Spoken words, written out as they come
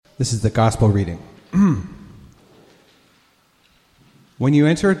This is the gospel reading. When you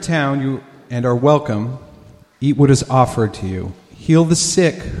enter a town and are welcome, eat what is offered to you. Heal the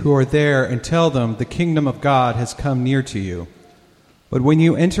sick who are there and tell them the kingdom of God has come near to you. But when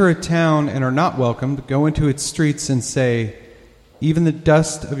you enter a town and are not welcomed, go into its streets and say, even the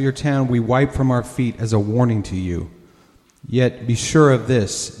dust of your town we wipe from our feet as a warning to you. Yet be sure of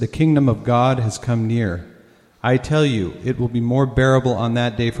this, the kingdom of God has come near. I tell you, it will be more bearable on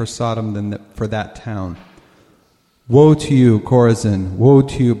that day for Sodom than for that town. Woe to you, Chorazin! Woe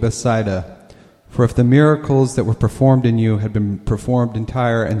to you, Bethsaida! For if the miracles that were performed in you had been performed in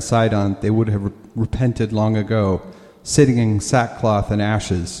Tyre and Sidon, they would have repented long ago, sitting in sackcloth and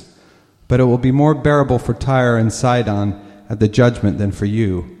ashes. But it will be more bearable for Tyre and Sidon at the judgment than for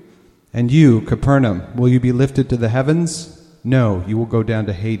you. And you, Capernaum, will you be lifted to the heavens? No, you will go down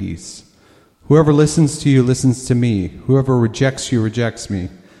to Hades. Whoever listens to you listens to me. Whoever rejects you rejects me.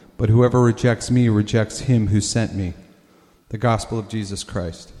 But whoever rejects me rejects him who sent me. The gospel of Jesus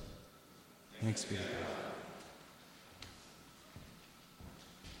Christ. Thanks be to God.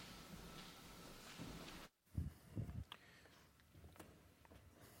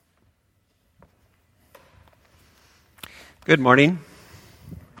 Good morning.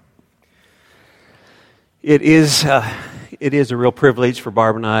 It is a real privilege for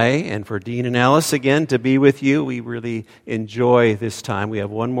Barb and I and for Dean and Alice again to be with you. We really enjoy this time. We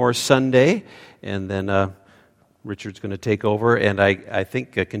have one more Sunday, and then Richard's going to take over, and I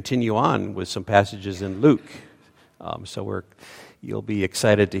think continue on with some passages in Luke. You'll be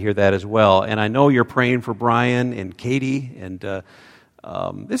excited to hear that as well. And I know you're praying for Brian and Katie, and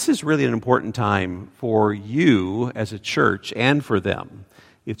this is really an important time for you as a church and for them.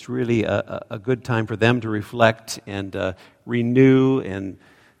 It's really a good time for them to reflect and renew and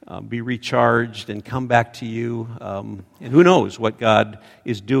be recharged and come back to you. And who knows what God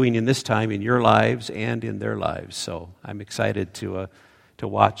is doing in this time in your lives and in their lives. So I'm excited to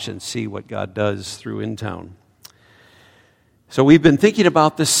watch and see what God does through InTown. So we've been thinking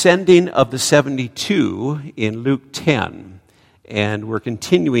about the sending of the 72 in Luke 10. And we're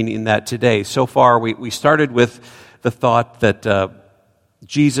continuing in that today. So far, we started with the thought that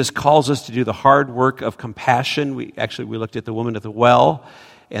Jesus calls us to do the hard work of compassion. We looked at the woman at the well,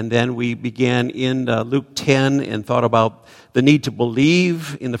 and then we began in Luke 10 and thought about the need to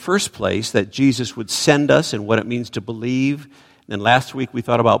believe in the first place that Jesus would send us and what it means to believe. And then last week we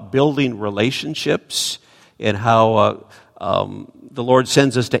thought about building relationships and how the Lord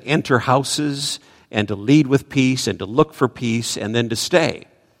sends us to enter houses and to lead with peace and to look for peace and then to stay.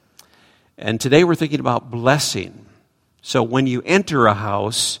 And today we're thinking about blessing. So when you enter a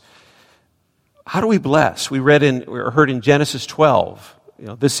house, how do we bless? We heard in Genesis 12,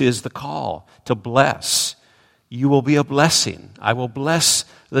 this is the call to bless. You will be a blessing. I will bless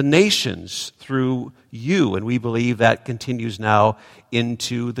the nations through you. And we believe that continues now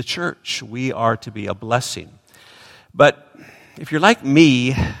into the church. We are to be a blessing. But if you're like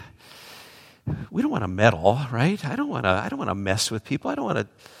me, we don't want to meddle, right? I don't want to mess with people.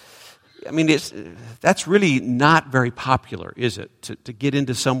 That's really not very popular, is it? To get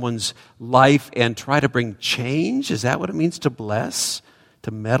into someone's life and try to bring change? Is that what it means to bless?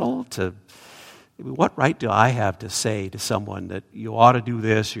 To meddle? What right do I have to say to someone that you ought to do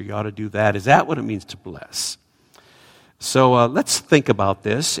this or you ought to do that? Is that what it means to bless? So let's think about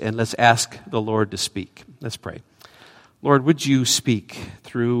this and let's ask the Lord to speak. Let's pray. Lord, would you speak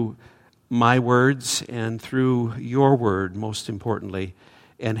through my words and through your word, most importantly,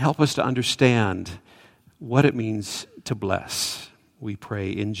 and help us to understand what it means to bless. We pray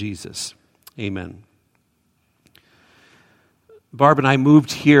in Jesus. Amen. Barb and I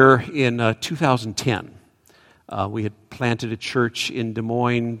moved here in 2010. We had planted a church in Des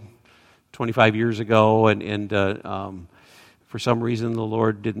Moines 25 years ago, and for some reason the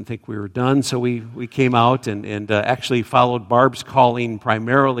Lord didn't think we were done, so we came out and actually followed Barb's calling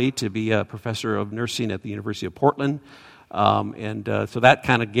primarily to be a professor of nursing at the University of Portland. So that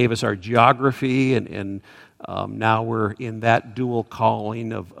kind of gave us our geography, and now we're in that dual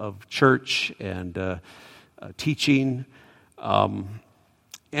calling of church and teaching. And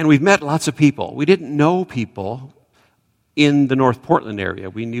we've met lots of people. We didn't know people in the North Portland area.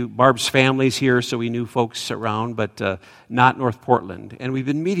 We knew Barb's family's here, so we knew folks around, but not North Portland. And we've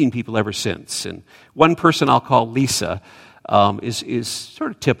been meeting people ever since. And one person I'll call Lisa is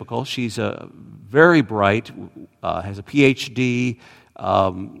sort of typical. She's very bright, has a PhD,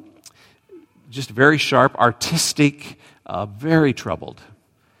 just very sharp, artistic, very troubled,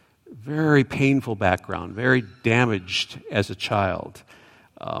 very painful background, very damaged as a child.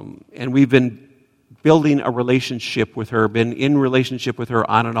 And we've been building a relationship with her, been in relationship with her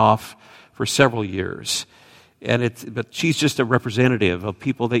on and off for several years. But she's just a representative of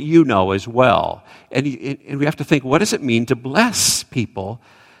people that you know as well. And we have to think, what does it mean to bless people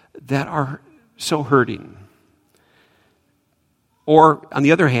that are so hurting? Or, on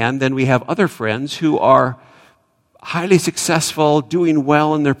the other hand, then we have other friends who are highly successful, doing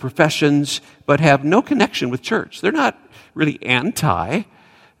well in their professions, but have no connection with church. They're not really anti.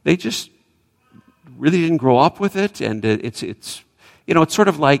 They just really didn't grow up with it, and it's sort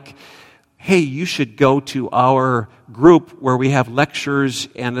of like, hey, you should go to our group where we have lectures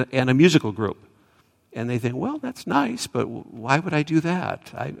and a musical group. And they think, well, that's nice, but why would I do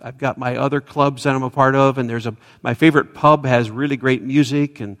that? I've got my other clubs that I'm a part of, and my favorite pub has really great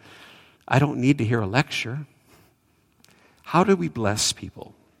music, and I don't need to hear a lecture. How do we bless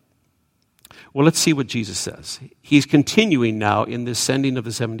people? Well, let's see what Jesus says. He's continuing now in this sending of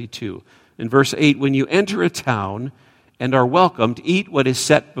the 72. In verse 8, when you enter a town and are welcomed, eat what is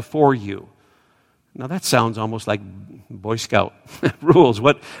set before you. Now that sounds almost like Boy Scout rules.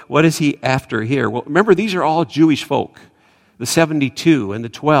 What is he after here? Well, remember, these are all Jewish folk, the 72 and the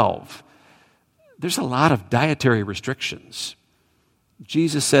 12. There's a lot of dietary restrictions.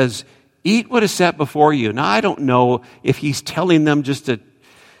 Jesus says, eat what is set before you. Now, I don't know if he's telling them just to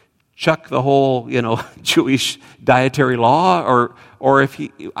chuck the whole, Jewish dietary law, or if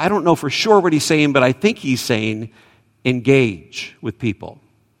I don't know for sure what he's saying, but I think he's saying engage with people.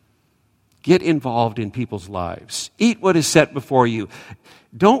 Get involved in people's lives. Eat what is set before you.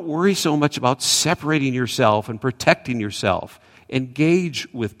 Don't worry so much about separating yourself and protecting yourself.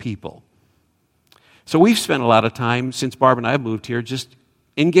 Engage with people. So we've spent a lot of time since Barb and I moved here just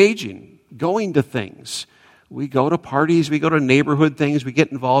engaging, going to things. We go to parties, we go to neighborhood things, we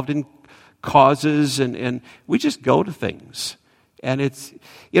get involved in causes, and we just go to things. And it's,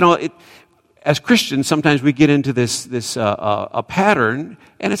 as Christians, sometimes we get into this pattern,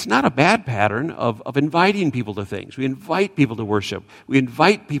 and it's not a bad pattern of inviting people to things. We invite people to worship. We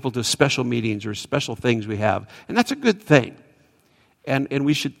invite people to special meetings or special things we have, and that's a good thing. And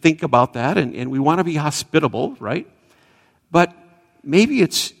we should think about that, and we want to be hospitable, right? But maybe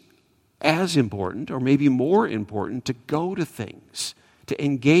it's as important, or maybe more important, to go to things, to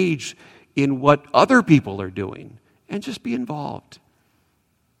engage in what other people are doing, and just be involved.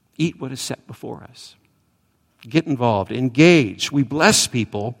 Eat what is set before us. Get involved. Engage. We bless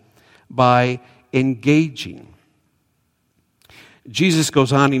people by engaging. Jesus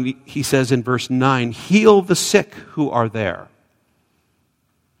goes on and he says in verse 9, heal the sick who are there.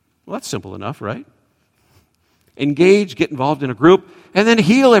 Well, that's simple enough, right? Engage, get involved in a group, and then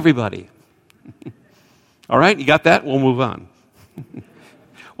heal everybody. All right, you got that? We'll move on.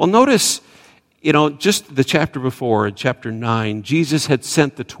 Well, notice, just the chapter before, in chapter 9, Jesus had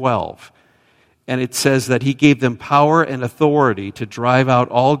sent the 12. And it says that he gave them power and authority to drive out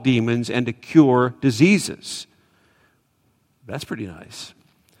all demons and to cure diseases. That's pretty nice.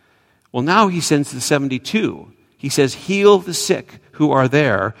 Well, now he sends the 72. He says, heal the sick who are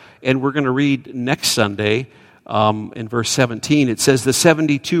there. And we're going to read next Sunday in verse 17. It says, the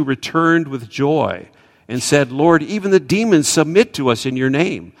 72 returned with joy and said, Lord, even the demons submit to us in your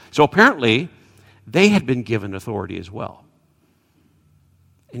name. So apparently, they had been given authority as well.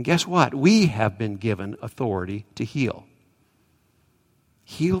 And guess what? We have been given authority to heal.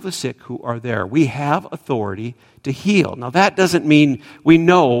 Heal the sick who are there. We have authority to heal. Now, that doesn't mean we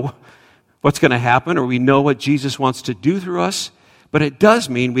know what's going to happen or we know what Jesus wants to do through us, but it does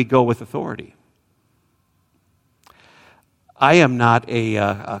mean we go with authority. I am not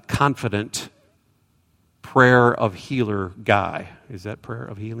a confident prayer of healer guy. Is that prayer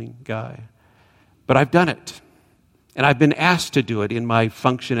of healing guy? But I've done it. And I've been asked to do it in my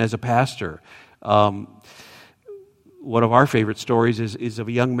function as a pastor. One of our favorite stories is of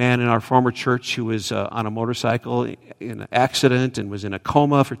a young man in our former church who was on a motorcycle in an accident and was in a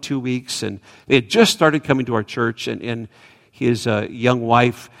coma for 2 weeks. And they had just started coming to our church, and his young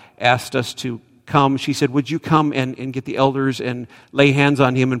wife asked us to come. She said, would you come and get the elders and lay hands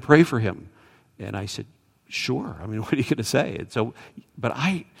on him and pray for him? And I said, sure. I mean, what are you going to say? And so, but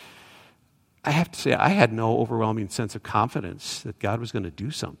I have to say, I had no overwhelming sense of confidence that God was going to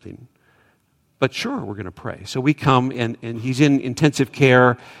do something. But sure, we're going to pray. So we come, and he's in intensive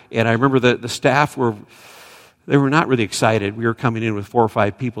care, and I remember the staff were not really excited. We were coming in with 4 or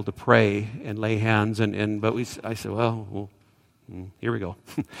 5 people to pray and lay hands, but I said, well, here we go.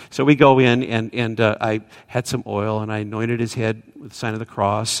 So we go in, and I had some oil, and I anointed his head with the sign of the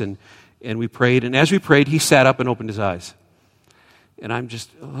cross, and we prayed. And as we prayed, he sat up and opened his eyes. And I'm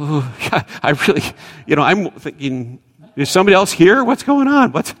just, I really, I'm thinking, is somebody else here? What's going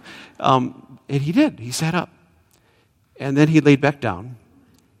on? And he did. He sat up. And then he laid back down,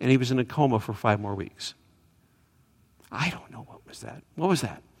 and he was in a coma for 5 more weeks. I don't know what was that. What was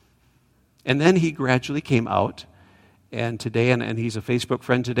that? And then he gradually came out, and today, and he's a Facebook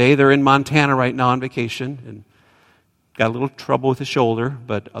friend today. They're in Montana right now on vacation, and got a little trouble with his shoulder,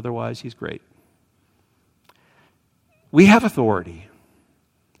 but otherwise he's great. We have authority.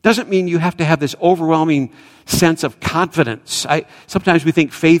 Doesn't mean you have to have this overwhelming sense of confidence. Sometimes we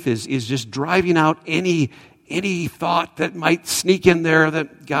think faith is just driving out any thought that might sneak in there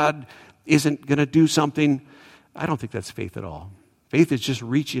that God isn't going to do something. I don't think that's faith at all. Faith is just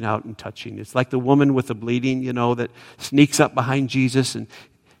reaching out and touching. It's like the woman with the bleeding, that sneaks up behind Jesus, and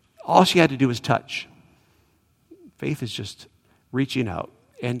all she had to do was touch. Faith is just reaching out,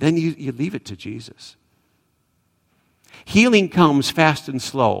 and then you leave it to Jesus. Healing comes fast and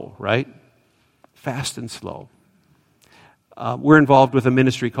slow, right? Fast and slow. We're involved with a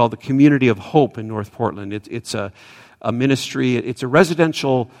ministry called the Community of Hope in North Portland. It's a ministry, it's a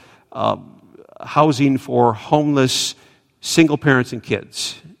residential housing for homeless single parents and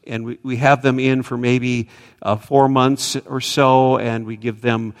kids. And we have them in for maybe 4 months or so, and we give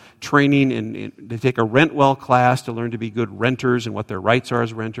them training, and they take a rent well class to learn to be good renters and what their rights are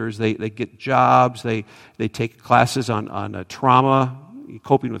as renters. They get jobs. They take classes on trauma,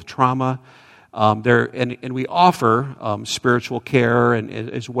 coping with trauma. And we offer spiritual care and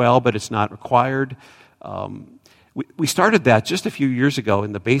as well, but it's not required. We started that just a few years ago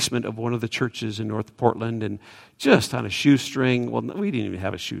in the basement of one of the churches in North Portland, and just on a shoestring. Well, we didn't even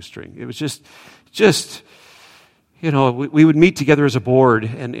have a shoestring. It was just we would meet together as a board,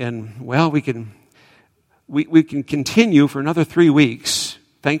 and we can continue for another 3 weeks,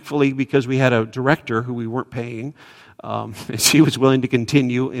 thankfully, because we had a director who we weren't paying. And she was willing to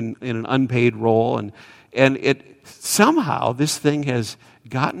continue in an unpaid role, and it somehow this thing has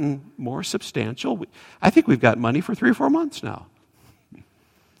gotten more substantial. I think we've got money for 3 or 4 months now,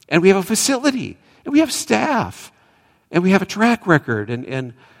 and we have a facility, and we have staff, and we have a track record,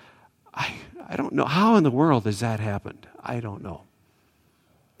 and I don't know how in the world has that happened. I don't know.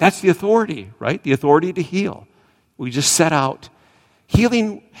 That's the authority, right? The authority to heal. We just set out.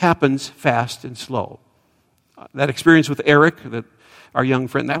 Healing happens fast and slow. That experience with Eric, our young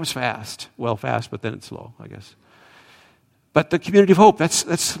friend, that was fast. Well, fast, but then it's slow, I guess. But the Community of Hope, that's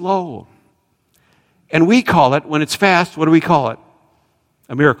slow. And we call it, when it's fast, what do we call it?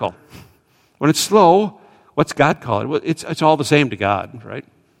 A miracle. When it's slow, what's God call it? Well, it's all the same to God, right?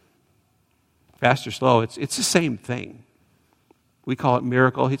 Fast or slow, it's the same thing. We call it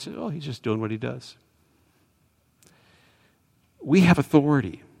miracle. He says, he's just doing what he does. We have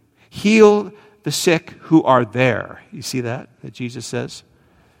authority. Heal the sick who are there. You see that Jesus says?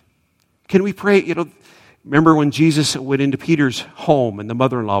 Can we pray? Remember when Jesus went into Peter's home and the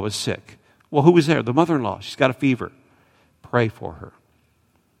mother-in-law was sick? Well, who was there? The mother-in-law. She's got a fever. Pray for her.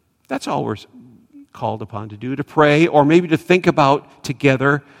 That's all we're called upon to do, to pray, or maybe to think about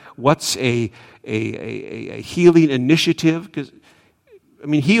together what's a healing initiative. Because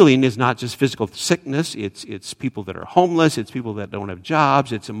healing is not just physical sickness. It's people that are homeless. It's people that don't have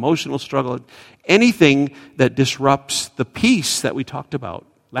jobs. It's emotional struggle. Anything that disrupts the peace that we talked about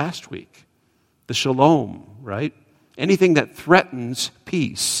last week. The shalom, right? Anything that threatens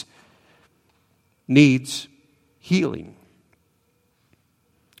peace needs healing.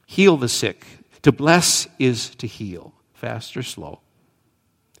 Heal the sick. To bless is to heal, fast or slow.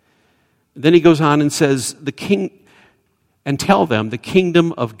 Then he goes on and says, and tell them the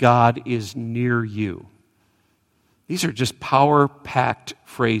kingdom of God is near you. These are just power-packed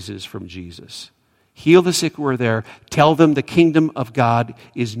phrases from Jesus. Heal the sick who are there. Tell them the kingdom of God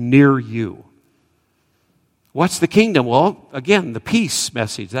is near you. What's the kingdom? Well, again, the peace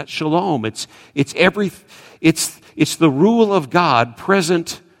message, that shalom. It's the rule of God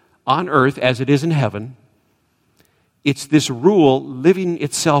present on earth as it is in heaven. It's this rule living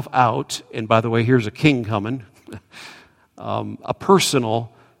itself out. And by the way, here's a king coming. A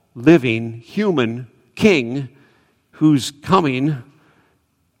personal, living, human king who's coming.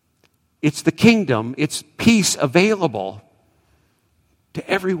 It's the kingdom. It's peace available to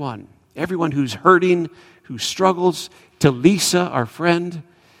everyone. Everyone who's hurting, who struggles. To Lisa, our friend,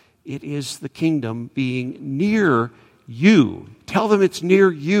 it is the kingdom being near you. Tell them it's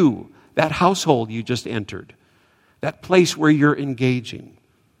near you, that household you just entered, that place where you're engaging.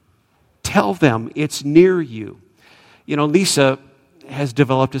 Tell them it's near you. Lisa has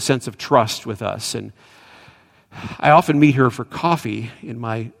developed a sense of trust with us, and I often meet her for coffee in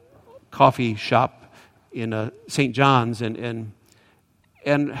my coffee shop in St. John's, and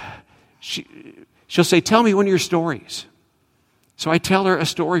she'll say, "Tell me one of your stories." So I tell her a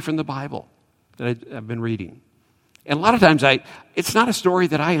story from the Bible. that I've been reading. And a lot of times it's not a story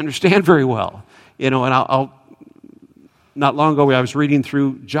that I understand very well. And I'll not long ago I was reading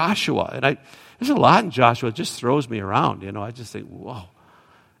through Joshua, and there's a lot in Joshua that just throws me around. I just think, whoa.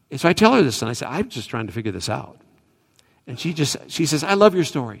 And so I tell her this, and I say, I'm just trying to figure this out. And she says, I love your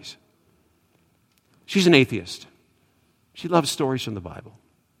stories. She's an atheist. She loves stories from the Bible.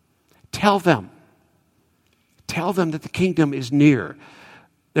 Tell them that the kingdom is near.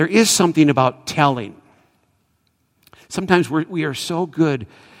 There is something about telling. Sometimes we are so good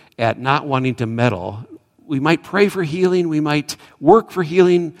at not wanting to meddle. We might pray for healing. We might work for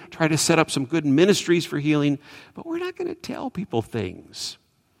healing, try to set up some good ministries for healing, but we're not going to tell people things.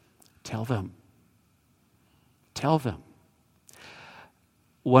 Tell them. Tell them.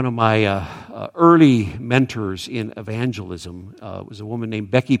 One of my early mentors in evangelism was a woman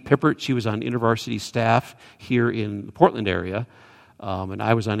named Becky Pippert. She was on InterVarsity staff here in the Portland area, and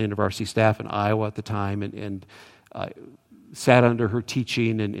I was on InterVarsity staff in Iowa at the time, and sat under her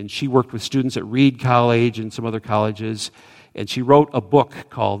teaching, and she worked with students at Reed College and some other colleges, and she wrote a book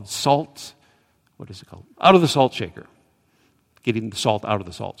called Out of the Salt Shaker. Getting the salt out of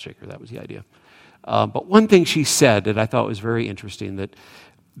the salt shaker, that was the idea. But one thing she said that I thought was very interesting,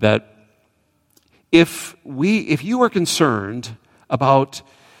 that if you are concerned about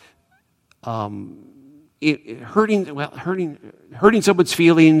hurting someone's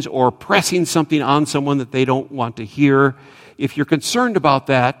feelings or pressing something on someone that they don't want to hear, if you're concerned about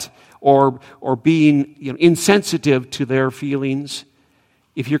that or being insensitive to their feelings,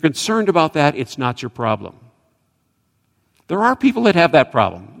 if you're concerned about that, it's not your problem. There are people that have that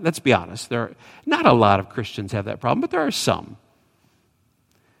problem. Let's be honest. Not a lot of Christians have that problem, but there are some.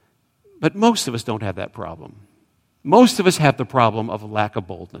 But most of us don't have that problem. Most of us have the problem of a lack of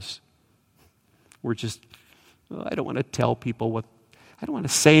boldness. We're just, I don't want to tell people I don't want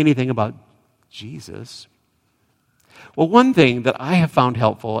to say anything about Jesus. Well, one thing that I have found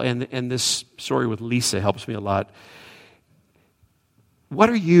helpful, and this story with Lisa helps me a lot, what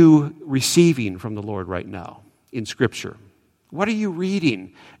are you receiving from the Lord right now in Scripture? What are you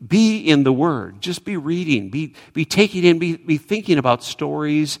reading? Be in the Word. Just be reading. Be taking in, be thinking about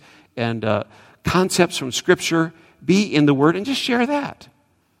stories and concepts from Scripture. Be in the Word and just share that.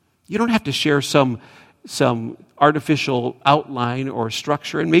 You don't have to share some artificial outline or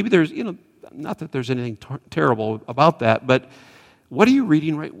structure. And maybe there's, not that there's anything terrible about that, but what are you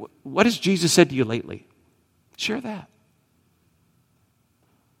reading right? What has Jesus said to you lately? Share that.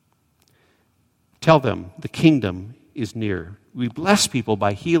 Tell them the kingdom is near. We bless people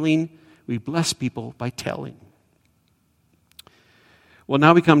by healing. We bless people by telling. Well,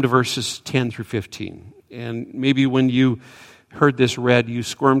 now we come to verses 10 through 15. And maybe when you heard this read, you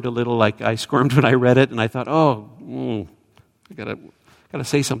squirmed a little like I squirmed when I read it, and I thought, I gotta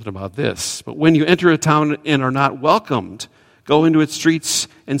say something about this. But when you enter a town and are not welcomed, go into its streets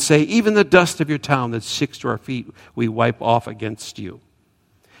and say, even the dust of your town that sticks to our feet, we wipe off against you.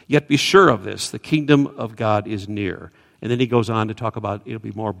 Yet be sure of this, the kingdom of God is near. And then he goes on to talk about it'll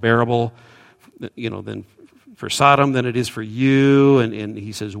be more bearable, than for Sodom than it is for you. And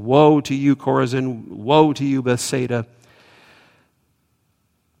he says, woe to you, Chorazin, woe to you, Bethsaida.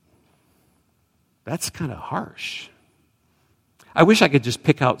 That's kind of harsh. I wish I could just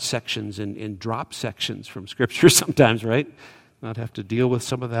pick out sections and drop sections from Scripture sometimes, right? Not have to deal with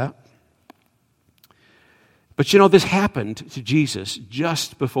some of that. But this happened to Jesus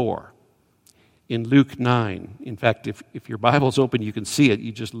just before. In Luke 9. In fact, if your Bible's open, you can see it.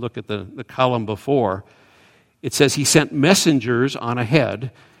 You just look at the column before. It says he sent messengers on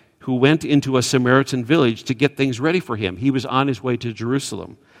ahead who went into a Samaritan village to get things ready for him. He was on his way to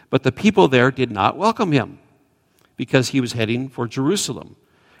Jerusalem. But the people there did not welcome him because he was heading for Jerusalem.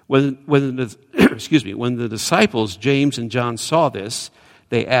 When the disciples, James and John, saw this,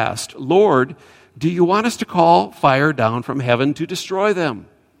 they asked, Lord, do you want us to call fire down from heaven to destroy them?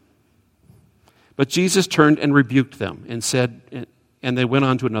 But Jesus turned and rebuked them and said, and they went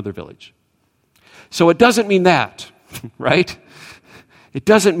on to another village. So it doesn't mean that, right? It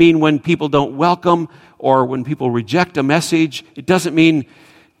doesn't mean when people don't welcome or when people reject a message. It doesn't mean,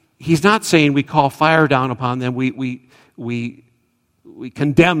 he's not saying we call fire down upon them, we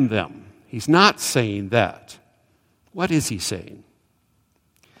condemn them. He's not saying that. What is he saying?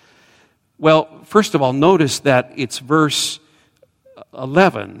 Well, first of all, notice that it's verse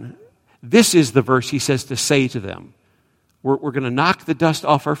 11. This is the verse he says to say to them. We're going to knock the dust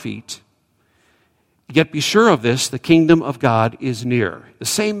off our feet. Yet be sure of this, the kingdom of God is near. The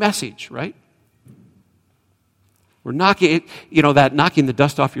same message, right? We're knocking it, that knocking the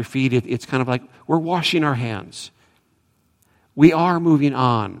dust off your feet, it's kind of like we're washing our hands. We are moving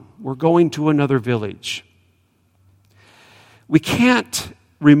on. We're going to another village. We can't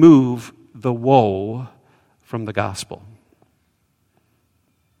remove the woe from the gospel.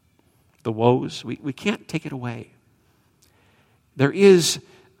 The woes, we can't take it away. There is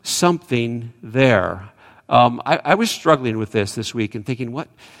something there. I was struggling with this week and thinking, what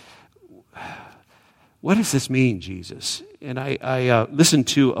does this mean, Jesus? And I listened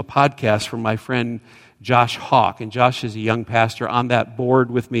to a podcast from my friend Josh Hawk, and Josh is a young pastor on that board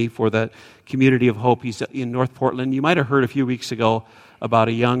with me for the Community of Hope. He's in North Portland. You might have heard a few weeks ago about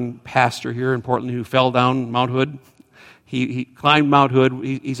a young pastor here in Portland who fell down Mount Hood. He climbed Mount Hood.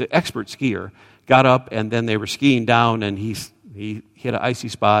 He's an expert skier. Got up, and then they were skiing down, and he hit an icy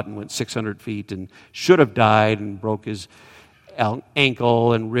spot and went 600 feet and should have died and broke his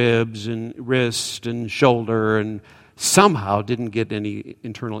ankle and ribs and wrist and shoulder and somehow didn't get any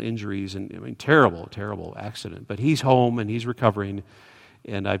internal injuries. And I mean, terrible, terrible accident. But he's home and he's recovering,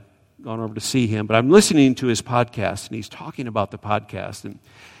 and I've gone over to see him. But I'm listening to his podcast, and he's talking about the podcast. And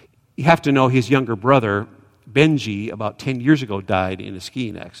you have to know his younger brother, Benji, about 10 years ago died in a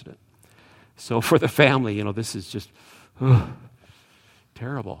skiing accident. So for the family, this is just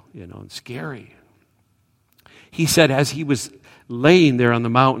terrible, and scary. He said as he was laying there on the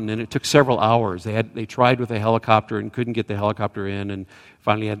mountain, and it took several hours. They tried with a helicopter and couldn't get the helicopter in, and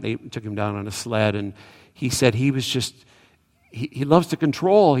finally they took him down on a sled. And he said he was just, he loves to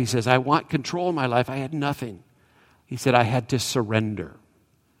control. He says, I want control in my life. I had nothing. He said, I had to surrender.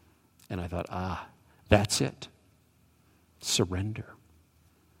 And I thought, that's it. Surrender.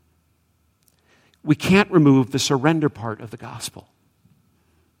 We can't remove the surrender part of the gospel.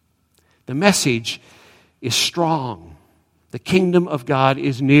 The message is strong. The kingdom of God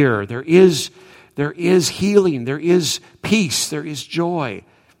is near. There is healing. There is peace. There is joy.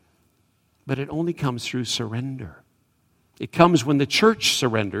 But it only comes through surrender. It comes when the church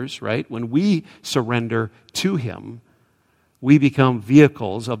surrenders, right? When we surrender to Him, we become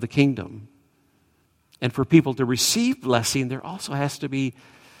vehicles of the kingdom. And for people to receive blessing, there also has to be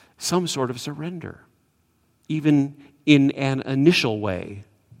some sort of surrender, even in an initial way.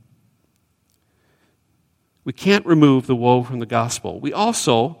 We can't remove the woe from the gospel. We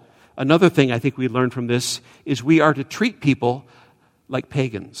also, another thing I think we learned from this is we are to treat people like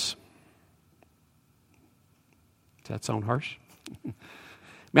pagans. Does that sound harsh?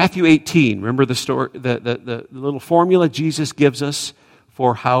 Matthew 18, remember the story, the little formula Jesus gives us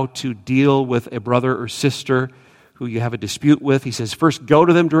for how to deal with a brother or sister who you have a dispute with. He says, first go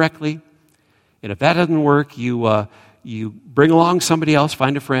to them directly, and if that doesn't work, you bring along somebody else,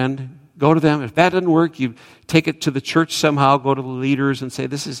 find a friend, go to them. If that doesn't work, you take it to the church somehow, go to the leaders and say,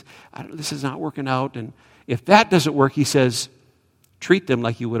 this is not working out. And if that doesn't work, he says, treat them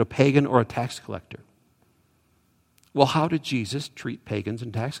like you would a pagan or a tax collector. Well, how did Jesus treat pagans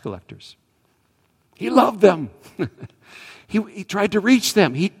and tax collectors? He loved them. He tried to reach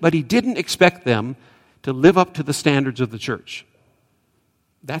them, but he didn't expect them to live up to the standards of the church.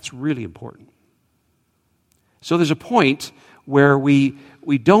 That's really important. So there's a point where we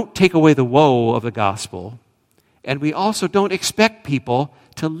don't take away the woe of the gospel, and we also don't expect people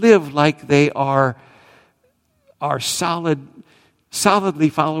to live like they are solidly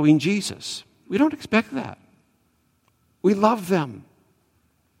following Jesus. We don't expect that. We love them.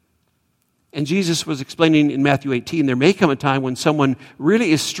 And Jesus was explaining in Matthew 18, there may come a time when someone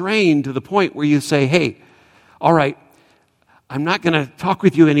really is strained to the point where you say, hey, all right, I'm not going to talk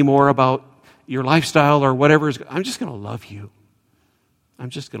with you anymore about your lifestyle or whatever. I'm just going to love you. I'm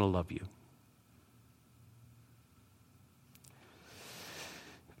just going to love you.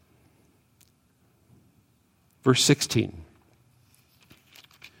 Verse 16.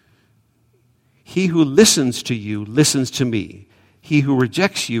 He who listens to you listens to me. He who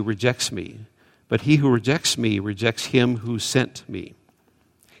rejects you rejects me. But he who rejects me rejects him who sent me.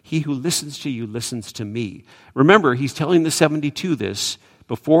 He who listens to you listens to me. Remember, he's telling the 72 this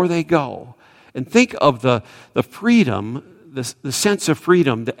before they go. And think of the freedom, the sense of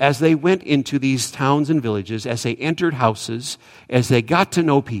freedom as they went into these towns and villages, as they entered houses, as they got to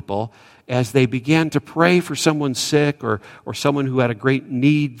know people, as they began to pray for someone sick or someone who had a great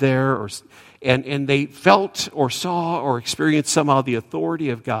need there, and they felt or saw or experienced somehow the authority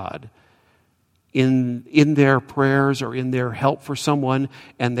of God in their prayers or in their help for someone,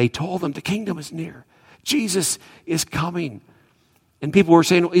 and they told them the kingdom is near. Jesus is coming. And people were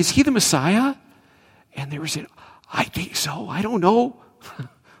saying, is he the Messiah? And they were saying, I think so. I don't know.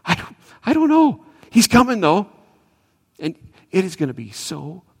 I don't know. He's coming though. And it is going to be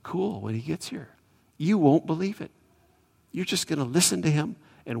so cool when he gets here. You won't believe it. You're just going to listen to him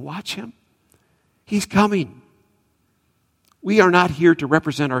and watch him. He's coming. We are not here to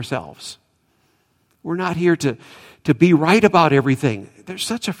represent ourselves. We're not here to be right about everything. There's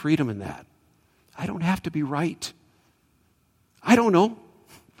such a freedom in that. I don't have to be right. I don't know.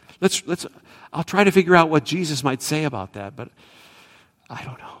 I'll try to figure out what Jesus might say about that, but I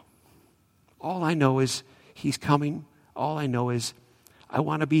don't know. All I know is he's coming. All I know is I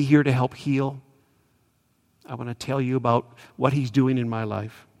want to be here to help heal. I want to tell you about what he's doing in my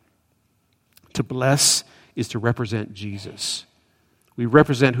life. To bless is to represent Jesus. We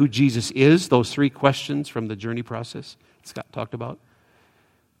represent who Jesus is, those 3 questions from the journey process Scott talked about.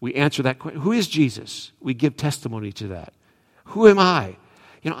 We answer that question. Who is Jesus? We give testimony to that. Who am I?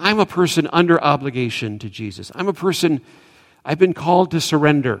 I'm a person under obligation to Jesus. I'm a person, I've been called to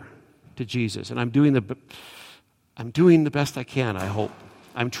surrender to Jesus, and I'm doing the best I can, I hope.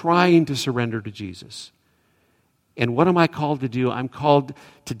 I'm trying to surrender to Jesus. And what am I called to do? I'm called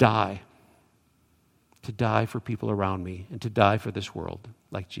to die. To die for people around me and to die for this world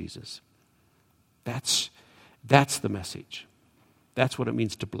like Jesus. That's the message. That's what it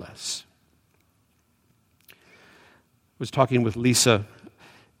means to bless. I was talking with Lisa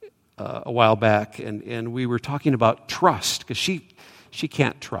a while back, and we were talking about trust, because she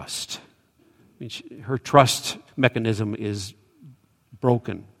can't trust. Her trust mechanism is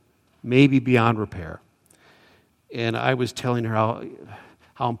broken, maybe beyond repair. And I was telling her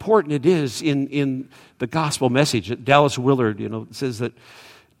how important it is in the gospel message. Dallas Willard, says that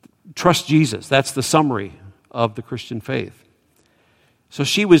trust Jesus. That's the summary of the Christian faith. So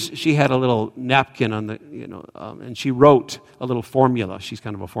she had a little napkin on the, and she wrote a little formula. She's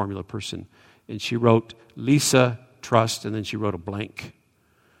kind of a formula person. And she wrote, Lisa, trust, and then she wrote a blank.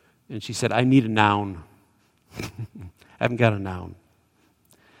 And she said, I need a noun. I haven't got a noun.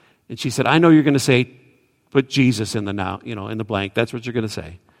 And she said, I know you're going to say, put Jesus in the noun, in the blank. That's what you're going to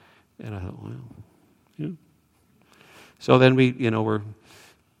say. And I thought, well, yeah. So then we're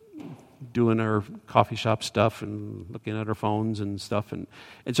doing our coffee shop stuff and looking at our phones and stuff. And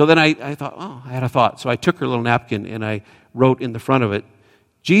so then I thought, I had a thought. So I took her little napkin and I wrote in the front of it,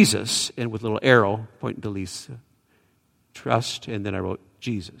 Jesus, and with a little arrow pointing to Lisa, trust, and then I wrote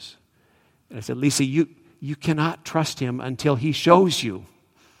Jesus. And I said, Lisa, you cannot trust him until he shows you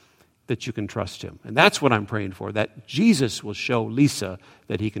that you can trust him. And that's what I'm praying for, that Jesus will show Lisa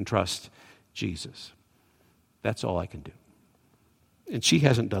that he can trust Jesus. That's all I can do. And she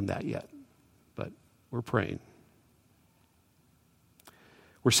hasn't done that yet, but we're praying.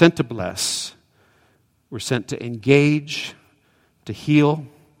 We're sent to bless. We're sent to engage, to heal,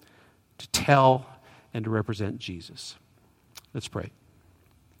 to tell, and to represent Jesus. Let's pray.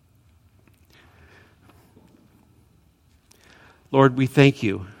 Lord, we thank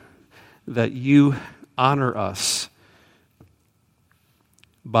you that you honor us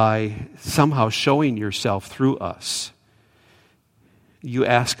by somehow showing yourself through us. You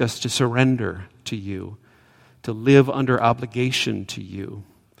ask us to surrender to you, to live under obligation to you,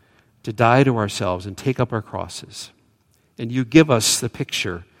 to die to ourselves and take up our crosses. And you give us the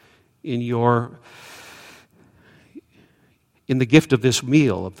picture in the gift of this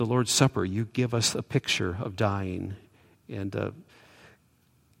meal, of the Lord's Supper. You give us a picture of dying and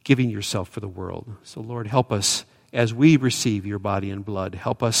giving yourself for the world. So Lord, help us as we receive your body and blood.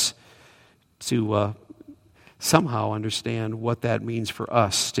 Help us to somehow understand what that means for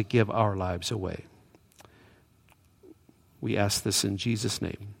us to give our lives away. We ask this in Jesus'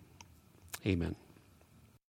 name. Amen.